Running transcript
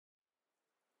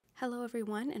Hello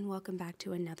everyone and welcome back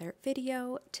to another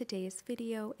video. Today's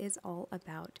video is all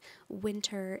about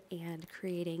winter and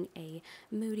creating a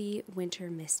moody winter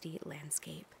misty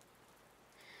landscape.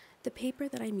 The paper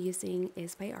that I'm using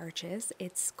is by Arches.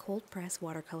 It's cold press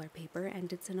watercolor paper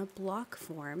and it's in a block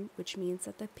form, which means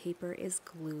that the paper is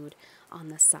glued on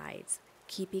the sides,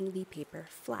 keeping the paper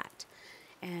flat.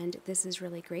 And this is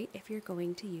really great if you're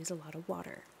going to use a lot of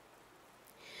water.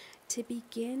 To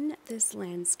begin this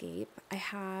landscape, I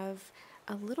have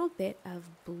a little bit of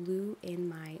blue in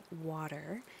my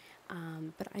water,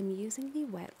 but I'm using the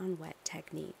wet on wet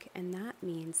technique, and that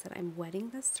means that I'm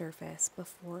wetting the surface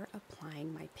before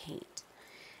applying my paint.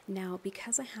 Now,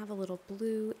 because I have a little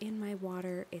blue in my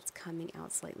water, it's coming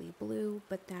out slightly blue,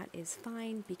 but that is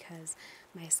fine because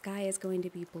my sky is going to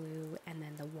be blue, and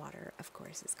then the water, of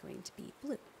course, is going to be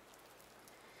blue.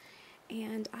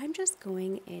 And I'm just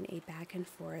going in a back and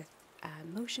forth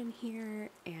motion here,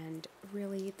 and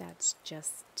really that's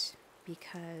just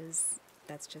because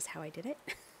that's just how I did it.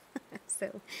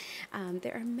 So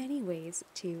there are many ways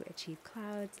to achieve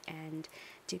clouds and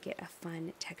to get a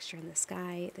fun texture in the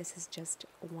sky. This is just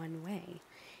one way,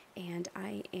 and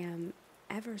I am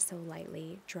ever so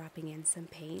lightly dropping in some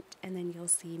paint, and then you'll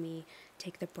see me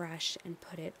take the brush and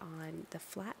put it on the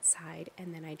flat side,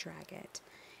 and then I drag it.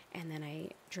 And then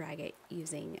I drag it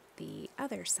using the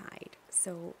other side.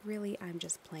 So really I'm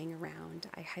just playing around.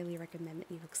 I highly recommend that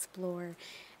you explore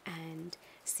and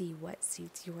see what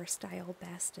suits your style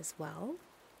best as well.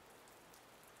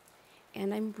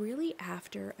 And I'm really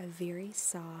after a very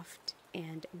soft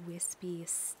and wispy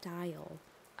style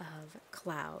of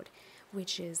cloud,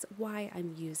 which is why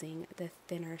I'm using the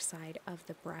thinner side of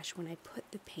the brush when I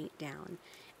put the paint down,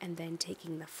 and then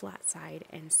taking the flat side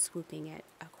and swooping it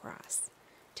across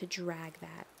to drag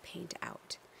that paint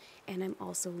out. And I'm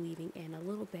also leaving in a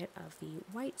little bit of the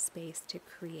white space to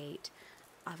create,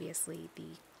 obviously,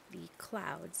 the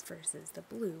clouds versus the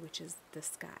blue, which is the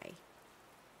sky.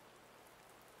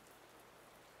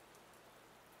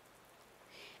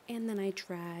 And then I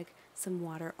drag some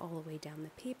water all the way down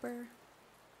the paper,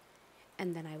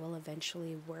 and then I will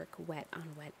eventually work wet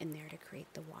on wet in there to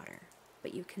create the water.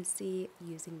 But you can see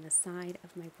using the side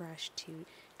of my brush to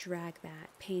drag that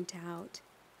paint out.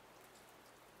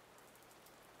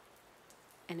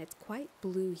 And it's quite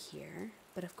blue here,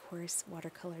 but of course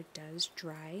watercolor does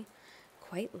dry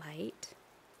quite light.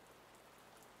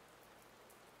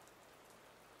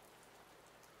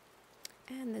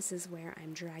 And this is where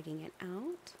I'm dragging it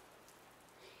out.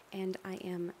 And I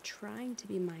am trying to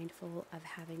be mindful of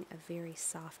having a very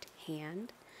soft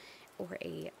hand or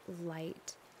a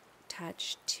light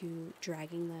touch to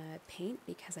dragging the paint,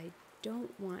 because I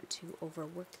don't want to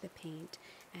overwork the paint,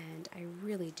 and I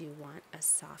really do want a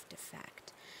soft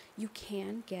effect. You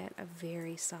can get a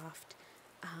very soft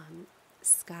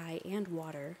sky and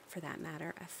water, for that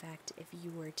matter, effect if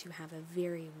you were to have a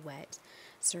very wet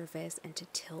surface and to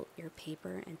tilt your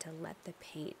paper and to let the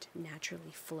paint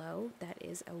naturally flow. That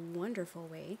is a wonderful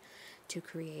way to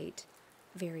create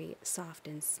very soft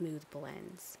and smooth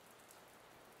blends.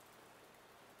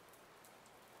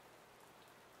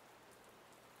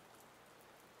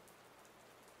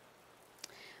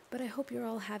 But I hope you're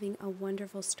all having a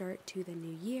wonderful start to the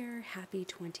new year. Happy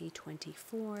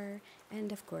 2024,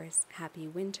 and of course, happy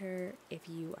winter if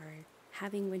you are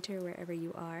having winter wherever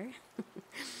you are.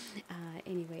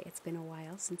 Anyway, it's been a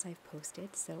while since I've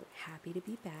posted, so happy to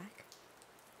be back.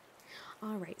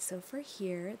 Alright, so for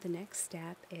here, the next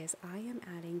step is I am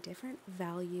adding different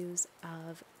values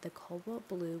of the cobalt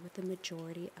blue with the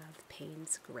majority of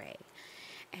Payne's gray.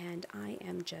 And I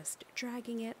am just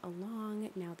dragging it along.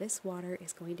 Now this water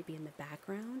is going to be in the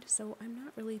background, so I'm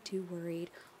not really too worried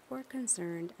or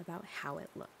concerned about how it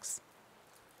looks.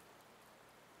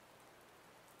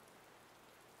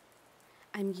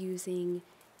 I'm using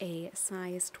a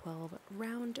size 12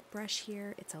 round brush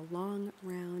here. It's a long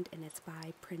round and it's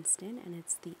by Princeton, and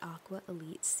it's the Aqua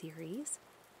Elite series.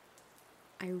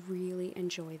 I really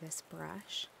enjoy this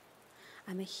brush.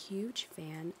 I'm a huge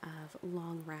fan of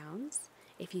long rounds.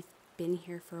 If you've been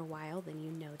here for a while, then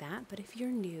you know that, but if you're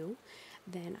new,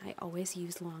 then I always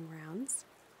use long rounds.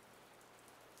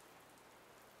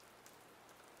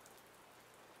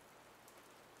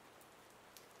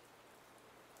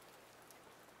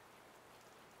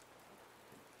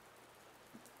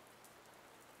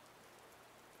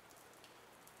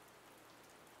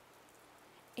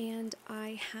 And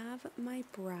I have my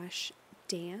brush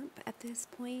damp at this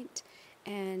point,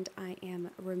 and I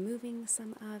am removing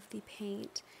some of the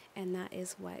paint, and that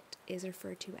is what is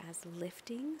referred to as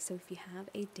lifting. So if you have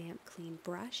a damp, clean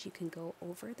brush, you can go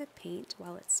over the paint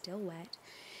while it's still wet,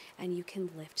 and you can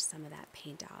lift some of that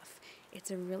paint off.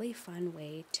 It's a really fun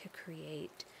way to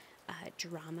create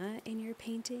drama in your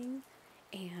painting,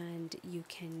 and you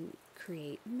can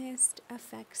create mist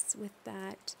effects with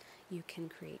that. You can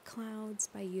create clouds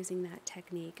by using that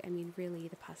technique. I mean, really,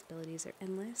 the possibilities are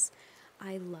endless.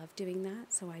 I love doing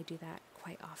that, so I do that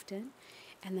quite often.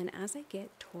 And then as I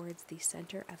get towards the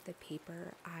center of the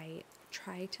paper, I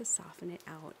try to soften it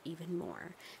out even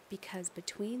more, because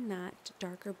between that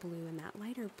darker blue and that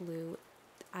lighter blue,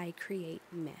 I create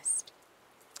mist.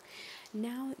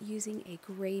 Now using a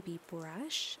gravy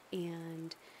brush,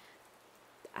 and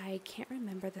I can't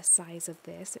remember the size of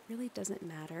this, it really doesn't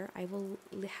matter. I will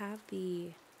have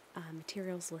the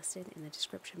materials listed in the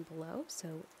description below,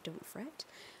 so don't fret.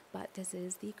 But this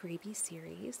is the gravy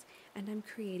series, and I'm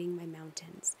creating my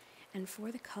mountains. And for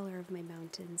the color of my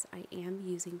mountains, I am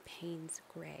using Payne's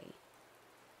Gray.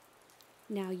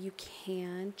 Now you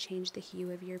can change the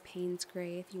hue of your Payne's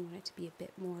Gray if you want it to be a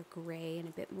bit more gray and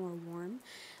a bit more warm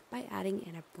by adding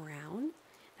in a brown.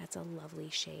 That's a lovely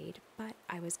shade, but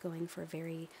I was going for a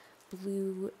very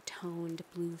blue toned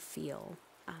blue feel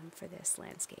for this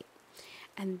landscape.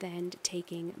 And then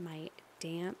taking my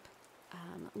damp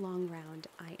long round,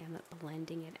 I am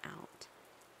blending it out.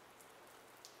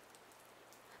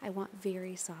 I want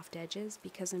very soft edges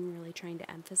because I'm really trying to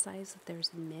emphasize that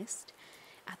there's mist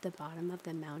at the bottom of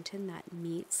the mountain that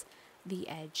meets the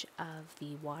edge of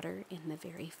the water in the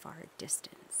very far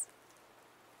distance.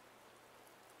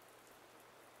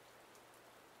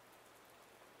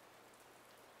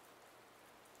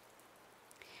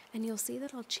 And you'll see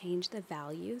that I'll change the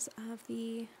values of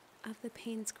the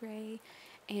Payne's Gray,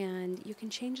 and you can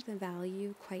change the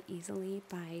value quite easily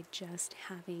by just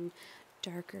having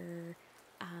darker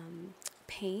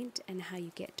paint. And how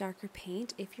you get darker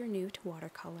paint, if you're new to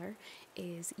watercolor,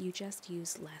 is you just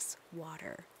use less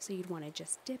water. So you'd want to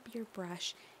just dip your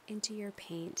brush into your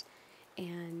paint,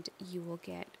 and you will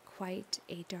get quite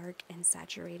a dark and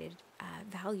saturated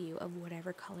value of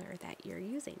whatever color that you're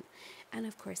using. And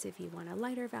of course, if you want a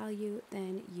lighter value,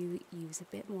 then you use a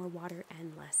bit more water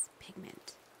and less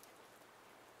pigment.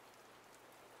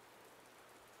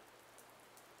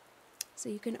 So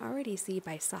you can already see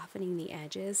by softening the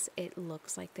edges, it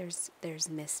looks like there's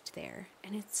mist there.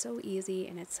 And it's so easy,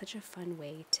 and it's such a fun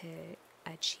way to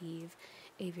achieve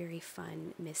a very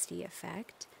fun misty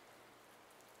effect.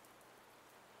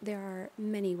 There are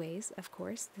many ways, of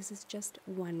course. This is just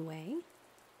one way.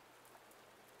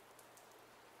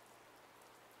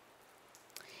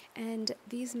 And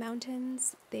these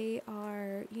mountains, they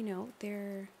are,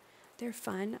 they're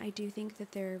fun. I do think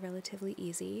that they're relatively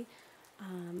easy.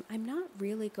 I'm not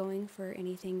really going for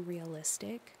anything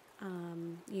realistic.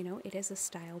 It is a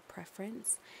style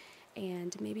preference,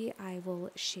 and maybe I will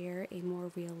share a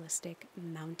more realistic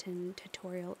mountain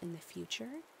tutorial in the future.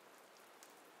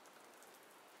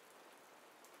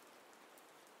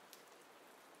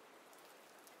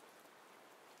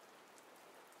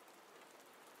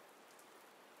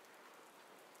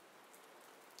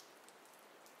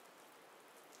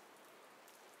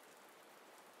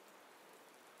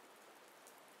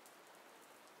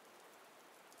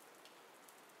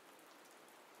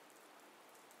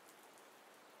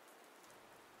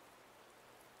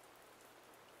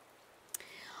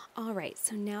 Alright,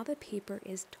 so now the paper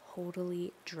is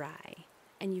totally dry,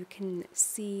 and you can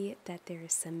see that there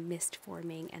is some mist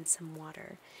forming and some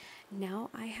water. Now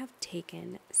I have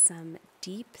taken some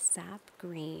deep sap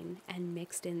green and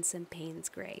mixed in some Payne's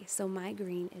Gray. So my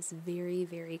green is very,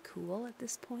 very cool at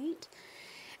this point.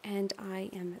 And I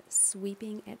am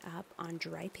sweeping it up on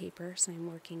dry paper, so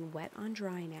I'm working wet on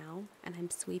dry now, and I'm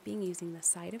sweeping using the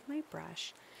side of my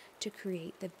brush to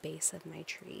create the base of my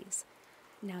trees.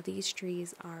 Now these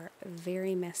trees are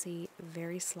very messy,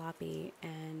 very sloppy,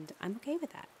 and I'm okay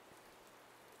with that.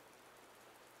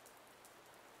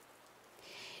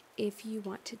 If you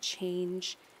want to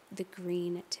change the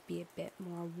green to be a bit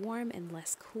more warm and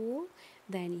less cool,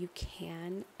 then you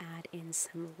can add in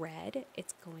some red.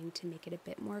 It's going to make it a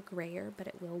bit more grayer, but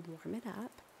it will warm it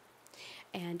up.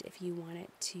 And if you want it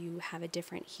to have a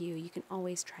different hue, you can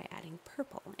always try adding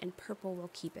purple, and purple will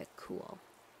keep it cool.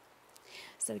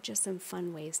 So just some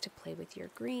fun ways to play with your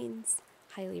greens.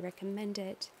 Highly recommend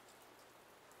it.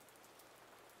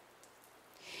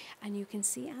 And you can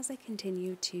see as I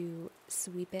continue to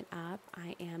sweep it up,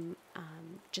 I am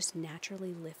just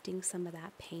naturally lifting some of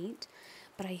that paint.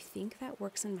 But I think that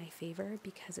works in my favor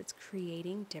because it's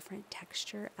creating different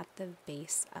texture at the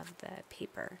base of the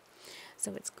paper.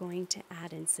 So it's going to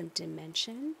add in some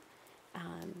dimension,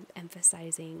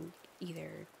 emphasizing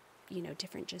either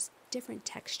different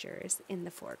textures in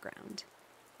the foreground.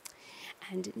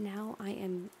 And now I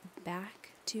am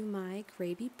back to my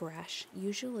gravy brush.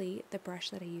 Usually the brush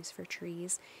that I use for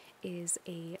trees is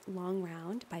a long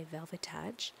round by Velvet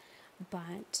Touch,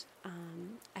 but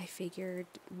I figured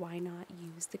why not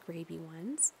use the gravy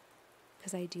ones,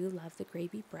 because I do love the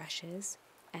gravy brushes,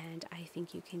 and I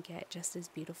think you can get just as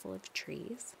beautiful of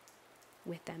trees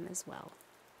with them as well.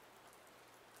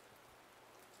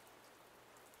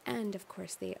 And of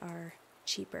course they are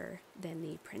cheaper than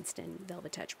the Princeton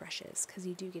Velvet Touch brushes, because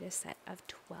you do get a set of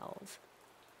 12.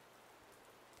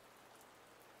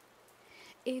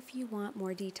 If you want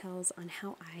more details on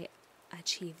how I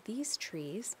achieve these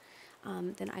trees,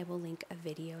 then I will link a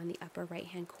video in the upper right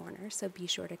hand corner, so be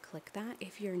sure to click that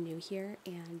if you're new here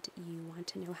and you want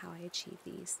to know how I achieve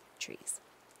these trees.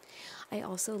 I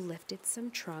also lifted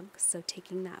some trunks, so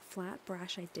taking that flat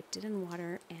brush, I dipped it in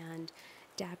water and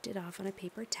dabbed it off on a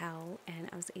paper towel, and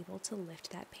I was able to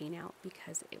lift that paint out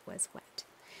because it was wet.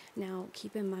 Now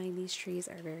keep in mind these trees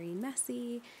are very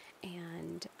messy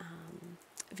and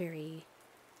very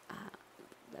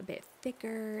a bit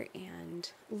thicker and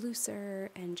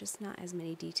looser and just not as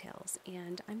many details,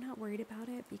 and I'm not worried about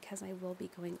it because I will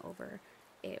be going over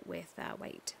it with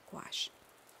white gouache.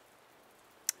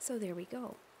 So there we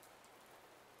go.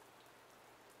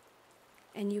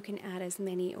 And you can add as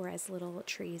many or as little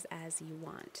trees as you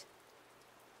want.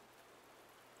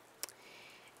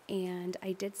 And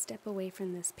I did step away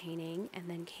from this painting and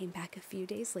then came back a few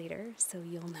days later, so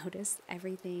you'll notice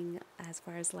everything as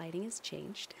far as lighting has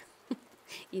changed,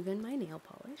 even my nail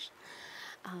polish.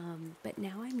 But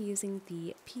now I'm using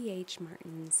the P.H.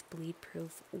 Martin's Bleed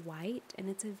Proof White, and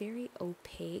it's a very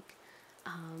opaque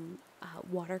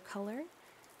watercolor.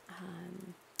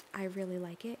 I really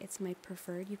like it. It's my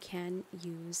preferred. You can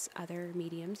use other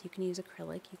mediums. You can use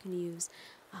acrylic. You can use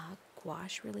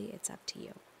gouache. Really, it's up to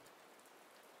you.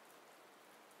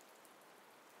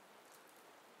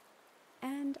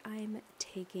 And I'm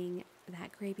taking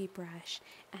that gravy brush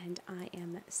and I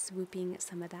am swooping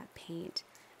some of that paint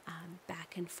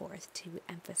back and forth to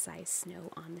emphasize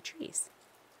snow on the trees.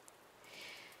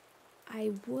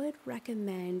 I would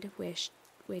recommend, which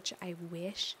I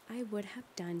wish I would have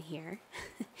done here,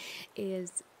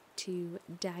 is to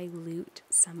dilute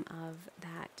some of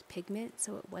that pigment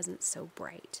so it wasn't so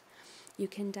bright. You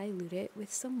can dilute it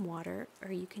with some water,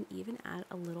 or you can even add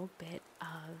a little bit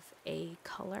of a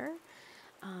color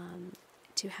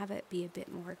to have it be a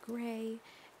bit more gray,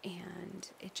 and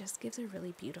it just gives a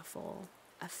really beautiful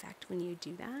effect when you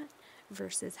do that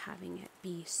versus having it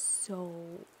be so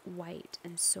white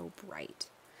and so bright.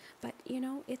 But you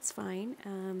know, it's fine.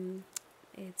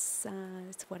 It's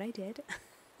what I did.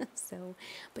 So,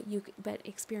 but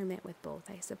experiment with both,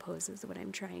 I suppose, is what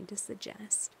I'm trying to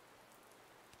suggest.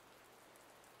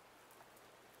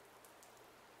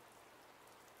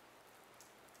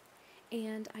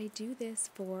 And I do this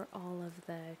for all of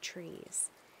the trees.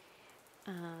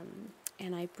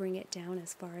 And I bring it down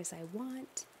as far as I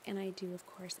want, and I do, of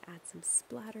course, add some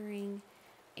splattering,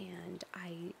 and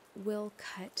I will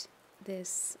cut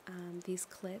these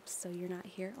clips so you're not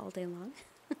here all day long.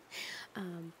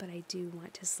 But I do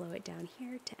want to slow it down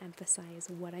here to emphasize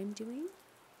what I'm doing.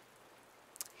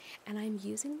 And I'm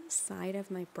using the side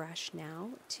of my brush now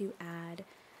to add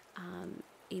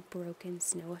a broken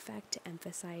snow effect to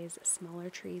emphasize smaller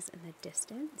trees in the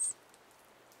distance.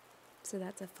 So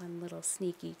that's a fun little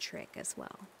sneaky trick as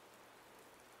well.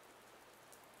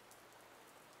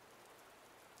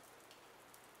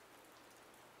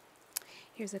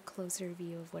 Here's a closer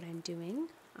view of what I'm doing.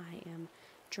 I am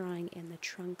drawing in the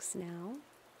trunks now,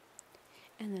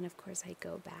 and then of course I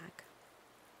go back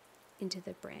into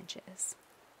the branches.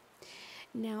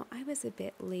 Now I was a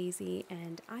bit lazy,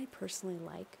 and I personally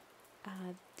like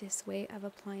this way of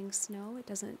applying snow. It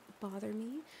doesn't bother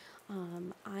me.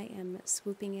 I am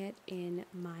swooping it in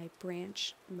my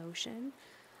branch motion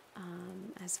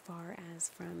as far as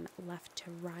from left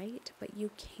to right, but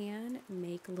you can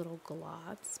make little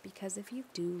globs, because if you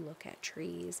do look at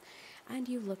trees and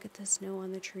you look at the snow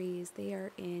on the trees, they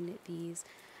are in these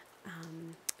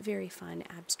very fun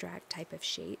abstract type of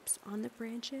shapes on the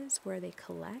branches where they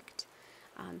collect.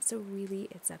 So really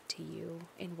it's up to you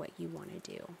in what you want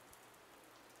to do.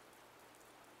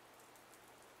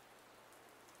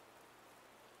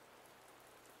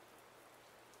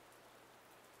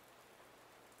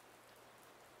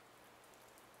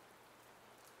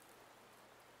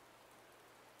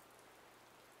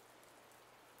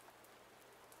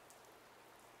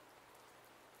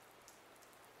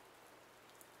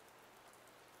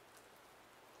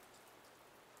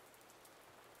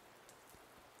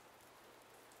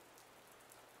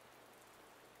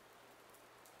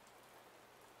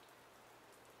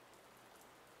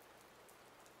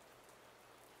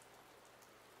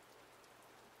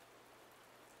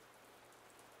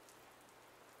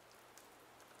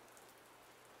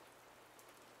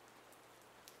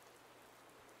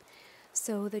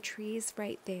 So the trees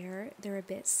right there, they're a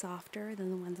bit softer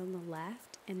than the ones on the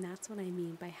left, and that's what I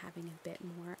mean by having a bit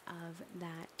more of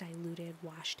that diluted,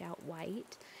 washed out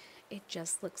white. It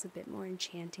just looks a bit more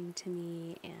enchanting to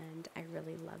me, and I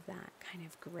really love that kind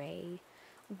of gray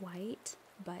white.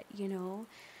 But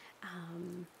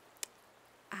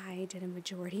I did a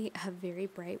majority of very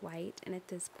bright white, and at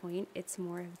this point it's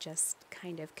more of just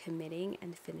kind of committing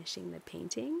and finishing the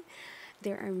painting.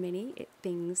 There are many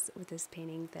things with this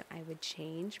painting that I would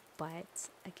change, but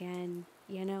again,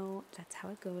 that's how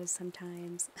it goes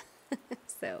sometimes.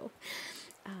 So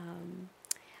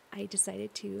I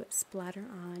decided to splatter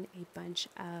on a bunch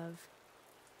of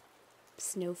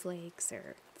snowflakes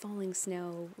or falling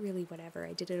snow, really whatever.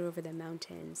 I did it over the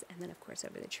mountains and then of course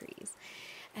over the trees.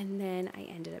 And then I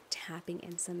ended up tapping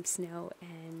in some snow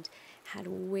and had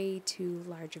way too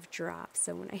large of drops.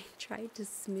 So when I tried to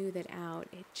smooth it out,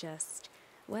 it just,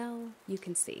 well, you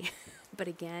can see. But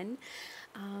again,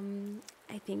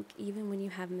 I think even when you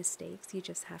have mistakes, you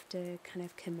just have to kind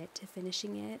of commit to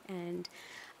finishing it and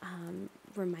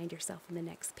remind yourself in the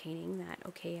next painting that,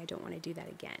 okay, I don't want to do that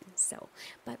again. So,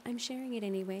 but I'm sharing it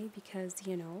anyway because,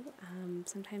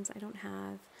 sometimes I don't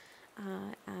have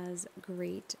as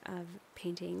great of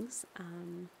paintings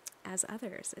as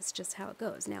others. It's just how it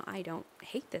goes. Now, I don't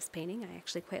hate this painting. I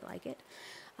actually quite like it.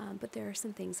 But there are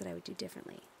some things that I would do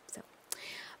differently. So,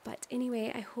 but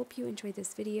anyway, I hope you enjoyed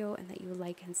this video and that you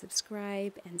like and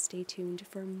subscribe and stay tuned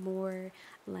for more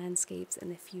landscapes in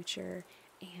the future,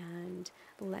 and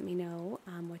let me know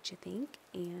what you think.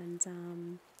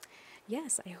 And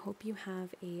yes, I hope you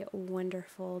have a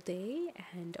wonderful day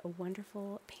and a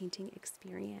wonderful painting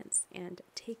experience, and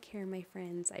take care, my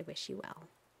friends. I wish you well.